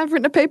can and have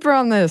written a paper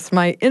on this,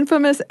 my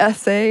infamous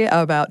essay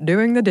about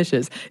doing the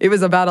dishes. It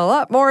was about a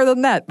lot more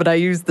than that, but I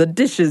used the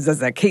dishes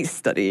as a case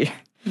study.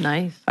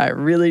 Nice. I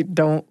really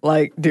don't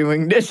like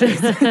doing dishes.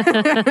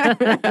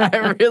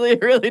 I really,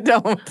 really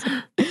don't.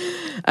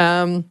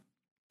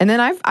 And then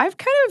I've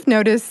kind of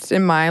noticed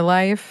in my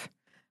life,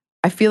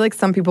 I feel like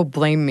some people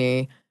blame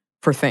me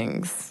for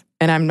things,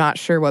 and I'm not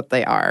sure what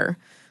they are.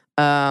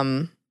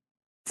 So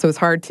it's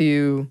hard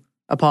to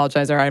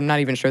apologize, or I'm not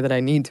even sure that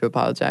I need to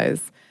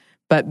apologize.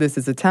 But this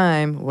is a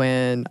time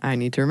when I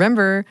need to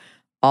remember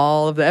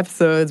all of the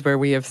episodes where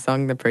we have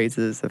sung the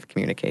praises of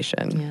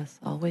communication. Yes,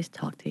 always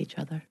talk to each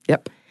other.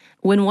 Yep.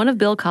 When one of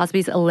Bill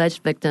Cosby's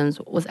alleged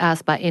victims was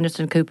asked by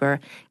Anderson Cooper,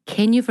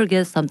 can you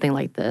forgive something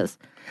like this?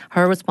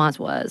 Her response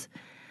was,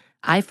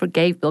 I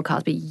forgave Bill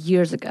Cosby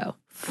years ago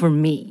for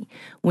me.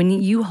 When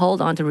you hold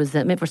on to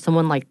resentment for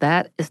someone like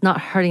that, it's not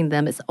hurting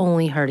them, it's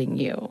only hurting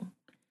you.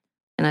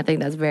 And I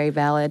think that's very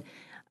valid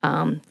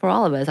for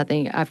all of us. I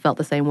think I felt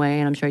the same way,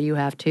 and I'm sure you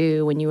have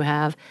too, when you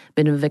have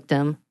been a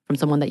victim from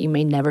someone that you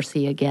may never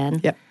see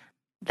again, yep,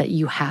 that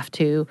you have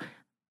to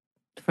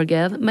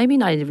forgive. Maybe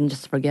not even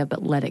just forgive,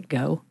 but let it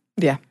go.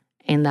 Yeah.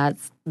 And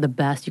that's the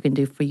best you can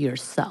do for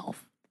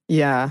yourself.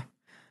 Yeah.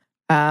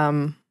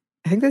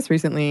 I think this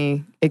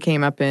recently, it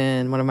came up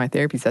in one of my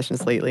therapy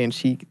sessions lately, and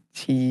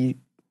she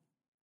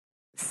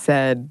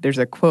said, there's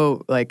a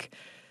quote, like,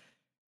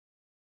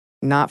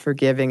 not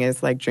forgiving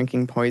is like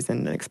drinking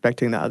poison and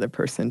expecting the other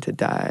person to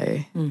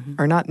die. Mm-hmm.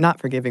 Or not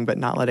forgiving, but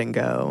not letting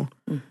go.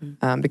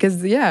 Mm-hmm.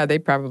 Because, yeah, they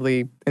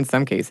probably, in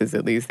some cases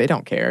at least, they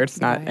don't care. It's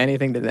not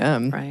anything to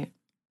them. Right.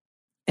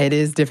 It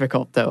is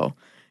difficult, though.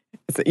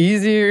 It's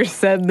easier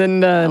said than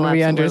done.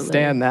 We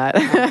understand that.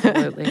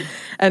 Absolutely.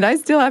 And I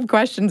still have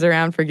questions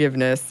around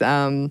forgiveness.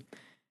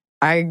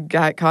 I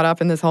got caught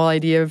up in this whole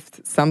idea of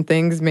some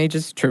things may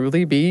just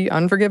truly be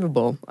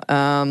unforgivable.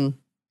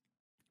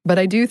 But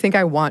I do think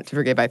I want to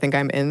forgive. I think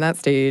I'm in that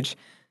stage.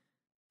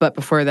 But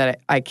before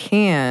that, I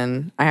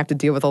have to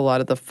deal with a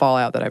lot of the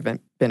fallout that I've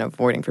been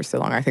avoiding for so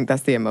long. I think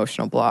that's the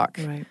emotional block,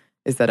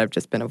 is that I've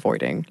just been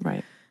avoiding.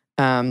 Right.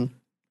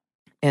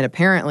 And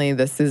apparently,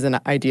 this is an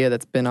idea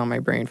that's been on my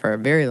brain for a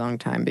very long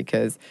time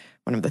because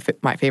one of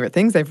my favorite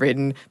things I've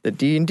written, the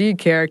D&D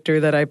character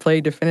that I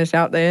played to finish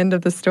out the end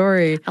of the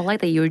story. I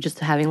like that you were just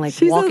having like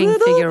She's walking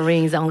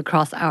figurines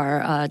across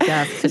our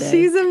desk today.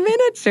 She's a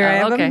miniature. I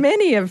have a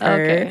mini of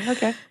her.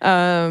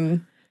 Okay.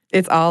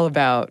 It's all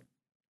about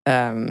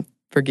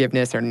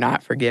forgiveness or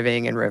not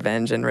forgiving and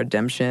revenge and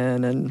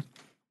redemption. And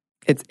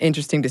it's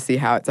interesting to see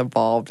how it's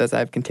evolved as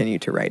I've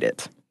continued to write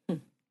it.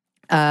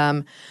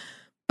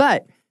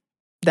 But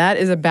that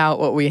is about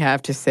what we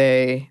have to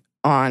say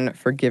on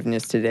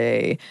forgiveness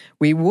today.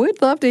 We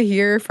would love to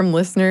hear from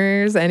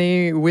listeners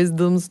any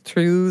wisdoms,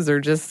 truths, or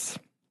just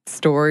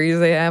stories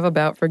they have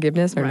about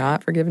forgiveness or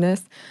not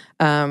forgiveness.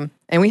 And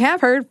we have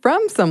heard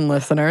from some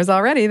listeners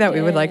already that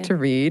we would like to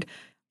read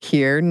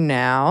here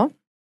now.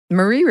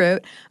 Marie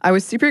wrote, I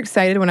was super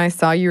excited when I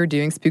saw you were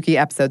doing spooky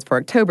episodes for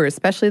October,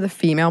 especially the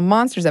female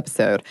monsters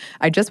episode.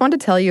 I just want to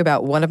tell you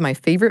about one of my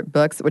favorite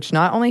books, which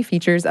not only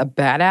features a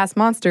badass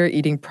monster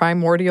eating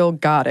primordial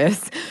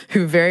goddess,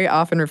 who very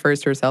often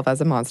refers to herself as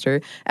a monster,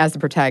 as the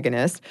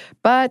protagonist,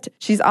 but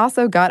she's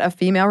also got a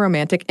female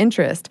romantic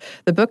interest.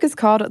 The book is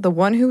called The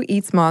One Who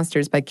Eats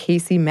Monsters by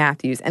Casey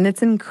Matthews, and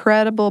it's an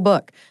incredible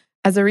book.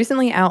 As a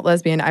recently out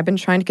lesbian, I've been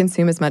trying to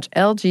consume as much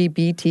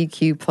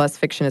LGBTQ plus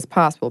fiction as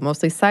possible,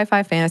 mostly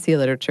sci-fi fantasy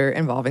literature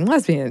involving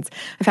lesbians.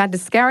 I've had to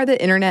scour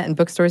the internet and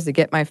bookstores to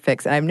get my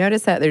fix, and I've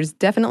noticed that there's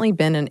definitely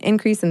been an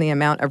increase in the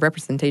amount of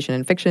representation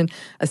in fiction,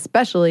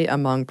 especially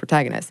among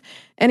protagonists.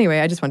 Anyway,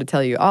 I just wanted to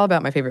tell you all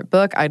about my favorite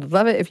book. I'd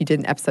love it if you did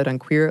an episode on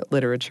queer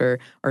literature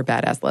or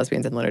badass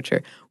lesbians in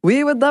literature.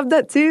 We would love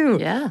that too.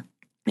 Yeah.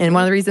 And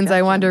one of the reasons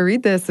I wanted to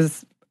read this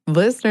is,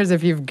 listeners,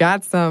 if you've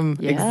got some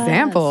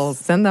examples,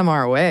 send them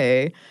our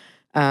way.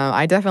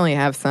 I definitely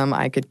have some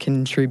I could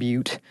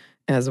contribute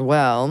as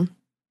well.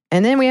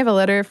 And then we have a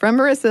letter from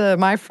Marissa,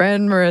 my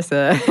friend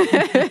Marissa.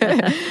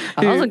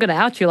 I wasn't going to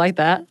out you like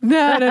that.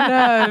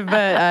 No.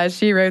 But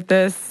she wrote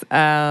this,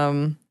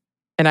 and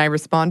I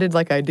responded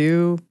like I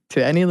do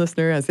to any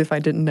listener as if I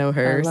didn't know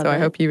her. I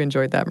hope you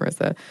enjoyed that,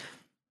 Marissa.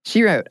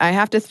 She wrote, I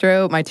have to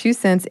throw my 2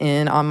 cents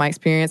in on my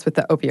experience with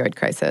the opioid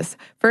crisis.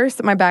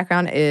 First, my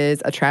background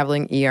is a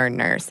traveling ER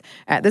nurse.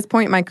 At this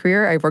point in my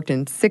career, I've worked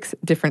in 6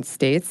 different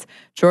states: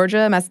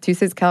 Georgia,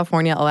 Massachusetts,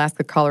 California,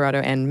 Alaska, Colorado,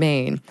 and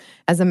Maine.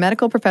 As a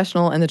medical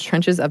professional in the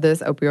trenches of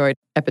this opioid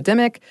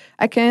epidemic,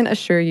 I can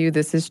assure you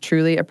this is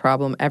truly a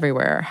problem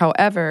everywhere.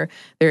 However,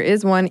 there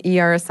is one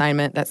ER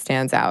assignment that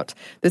stands out.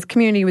 This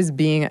community was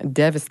being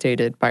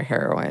devastated by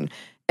heroin.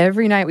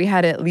 Every night we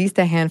had at least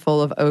a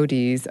handful of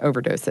ODs,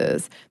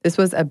 overdoses. This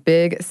was a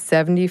big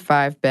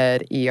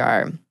 75-bed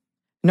ER.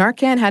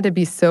 Narcan had to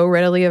be so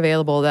readily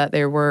available that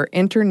there were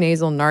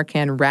intranasal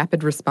Narcan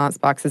rapid response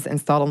boxes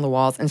installed on the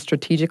walls in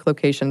strategic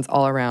locations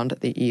all around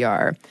the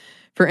ER.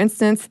 For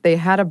instance, they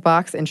had a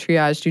box in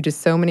triage due to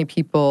so many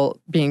people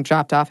being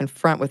dropped off in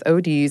front with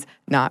ODs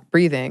not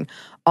breathing.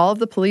 All of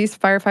the police,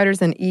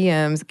 firefighters, and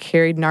EMs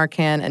carried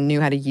Narcan and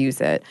knew how to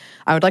use it.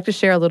 I would like to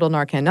share a little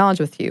Narcan knowledge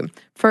with you.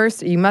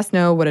 First, you must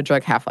know what a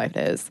drug half-life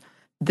is.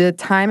 The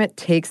time it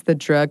takes the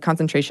drug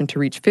concentration to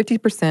reach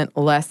 50%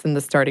 less than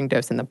the starting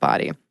dose in the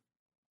body.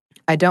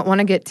 I don't want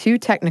to get too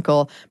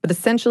technical, but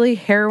essentially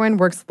heroin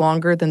works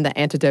longer than the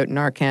antidote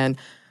Narcan,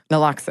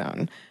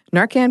 naloxone.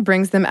 Narcan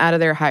brings them out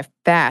of their high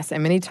fast,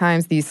 and many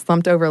times these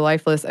slumped-over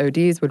lifeless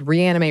ODs would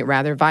reanimate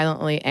rather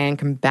violently and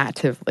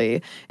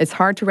combatively. It's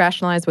hard to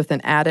rationalize with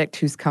an addict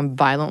who's come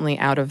violently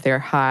out of their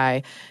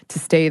high to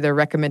stay the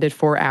recommended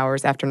 4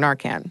 hours after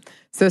Narcan.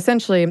 So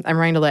essentially, I'm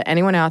trying to let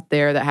anyone out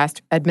there that has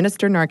to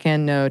administer Narcan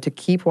know to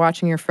keep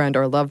watching your friend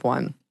or loved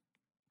one.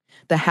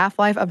 The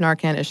half-life of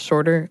Narcan is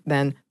shorter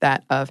than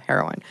that of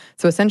heroin.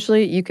 So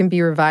essentially, you can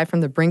be revived from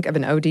the brink of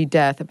an OD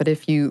death, but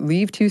if you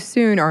leave too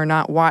soon or are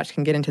not watched,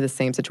 can get into the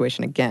same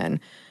situation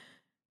again.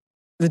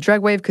 The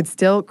drug wave could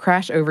still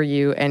crash over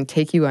you and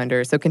take you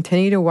under, so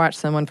continue to watch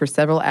someone for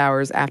several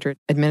hours after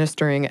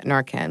administering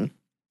Narcan.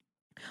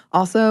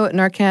 Also,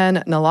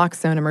 Narcan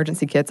naloxone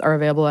emergency kits are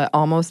available at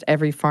almost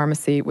every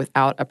pharmacy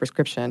without a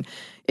prescription.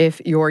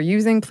 If you're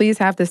using, please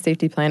have the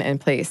safety plan in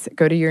place.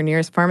 Go to your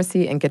nearest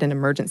pharmacy and get an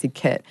emergency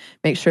kit.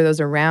 Make sure those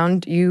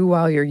around you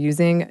while you're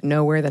using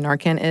know where the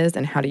Narcan is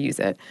and how to use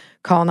it.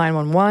 Call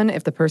 911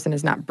 if the person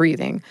is not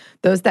breathing.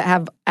 Those that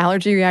have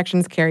allergy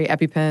reactions carry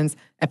EpiPens,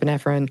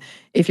 epinephrine.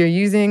 If you're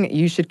using,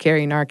 you should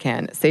carry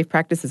Narcan. Safe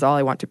practice is all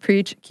I want to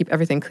preach. Keep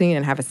everything clean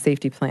and have a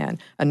safety plan.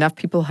 Enough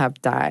people have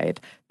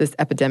died. This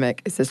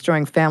epidemic is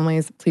destroying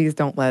families. Please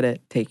don't let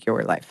it take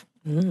your life.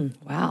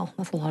 Wow,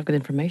 that's a lot of good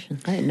information.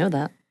 I didn't know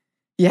that.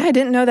 Yeah, I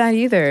didn't know that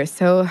either.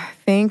 So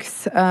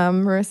thanks,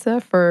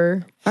 Marissa,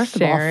 for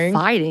sharing. Of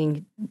all,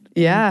 fighting.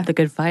 Yeah. The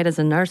good fight as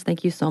a nurse.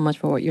 Thank you so much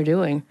for what you're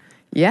doing.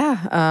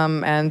 Yeah,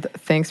 and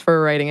thanks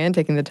for writing in,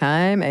 taking the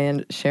time,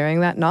 and sharing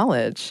that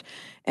knowledge.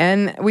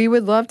 And we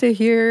would love to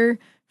hear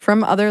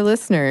from other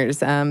listeners.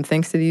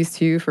 Thanks to these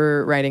two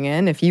for writing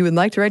in. If you would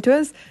like to write to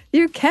us,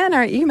 you can.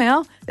 Our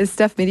email is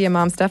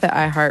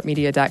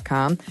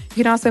stuffmediamomstuff@iheartmedia.com.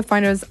 You can also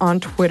find us on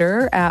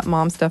Twitter at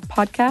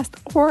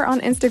momstuffpodcast or on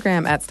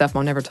Instagram at Stuff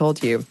Mom Never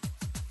Told You.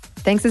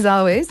 Thanks as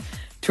always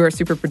to our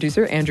super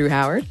producer, Andrew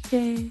Howard.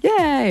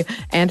 Yay!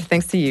 And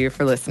thanks to you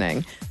for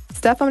listening.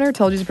 Stuff Mom Never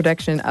Told You is a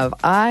production of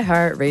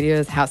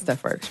iHeartRadio's How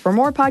Stuff Works. For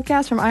more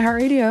podcasts from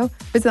iHeartRadio,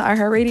 visit the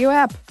iHeartRadio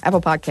app, Apple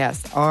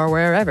Podcasts, or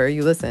wherever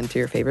you listen to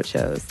your favorite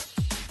shows.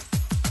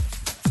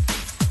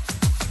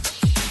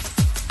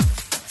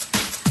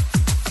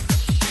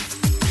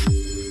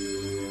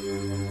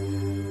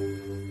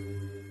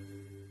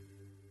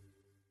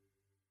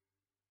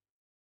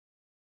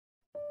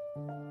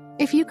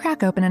 If you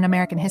crack open an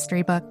American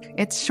history book,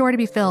 it's sure to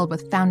be filled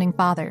with founding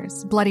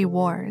fathers, bloody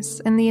wars,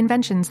 and the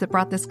inventions that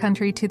brought this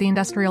country to the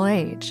industrial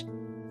age.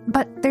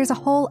 But there's a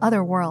whole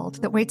other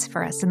world that waits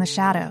for us in the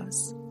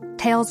shadows.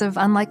 Tales of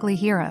unlikely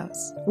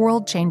heroes,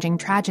 world-changing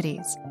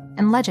tragedies,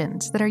 and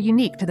legends that are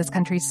unique to this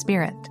country's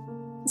spirit.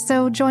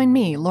 So join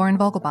me, Lauren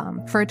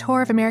Vogelbaum, for a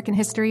tour of American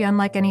history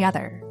unlike any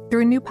other,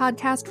 through a new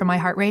podcast from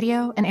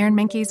iHeartRadio and Aaron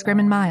Mahnke's Grim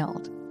and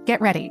Mild.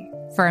 Get ready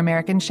for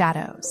American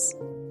Shadows.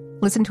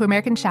 Listen to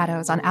American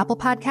Shadows on Apple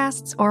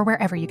Podcasts or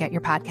wherever you get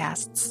your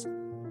podcasts.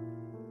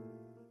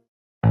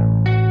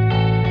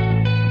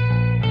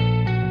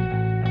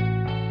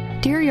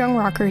 Dear Young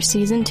Rocker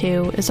Season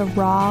 2 is a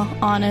raw,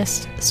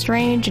 honest,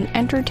 strange, and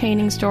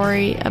entertaining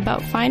story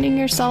about finding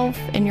yourself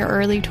in your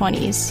early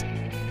 20s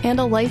and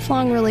a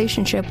lifelong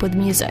relationship with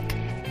music.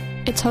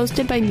 It's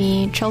hosted by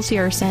me, Chelsea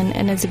Urson,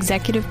 and is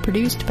executive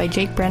produced by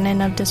Jake Brennan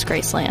of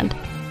Disgraceland.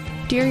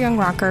 Dear Young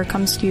Rocker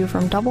comes to you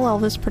from Double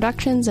Elvis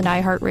Productions and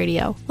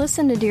iHeartRadio.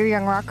 Listen to Dear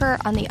Young Rocker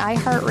on the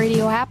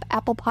iHeartRadio app,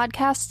 Apple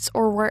Podcasts,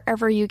 or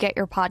wherever you get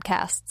your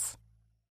podcasts.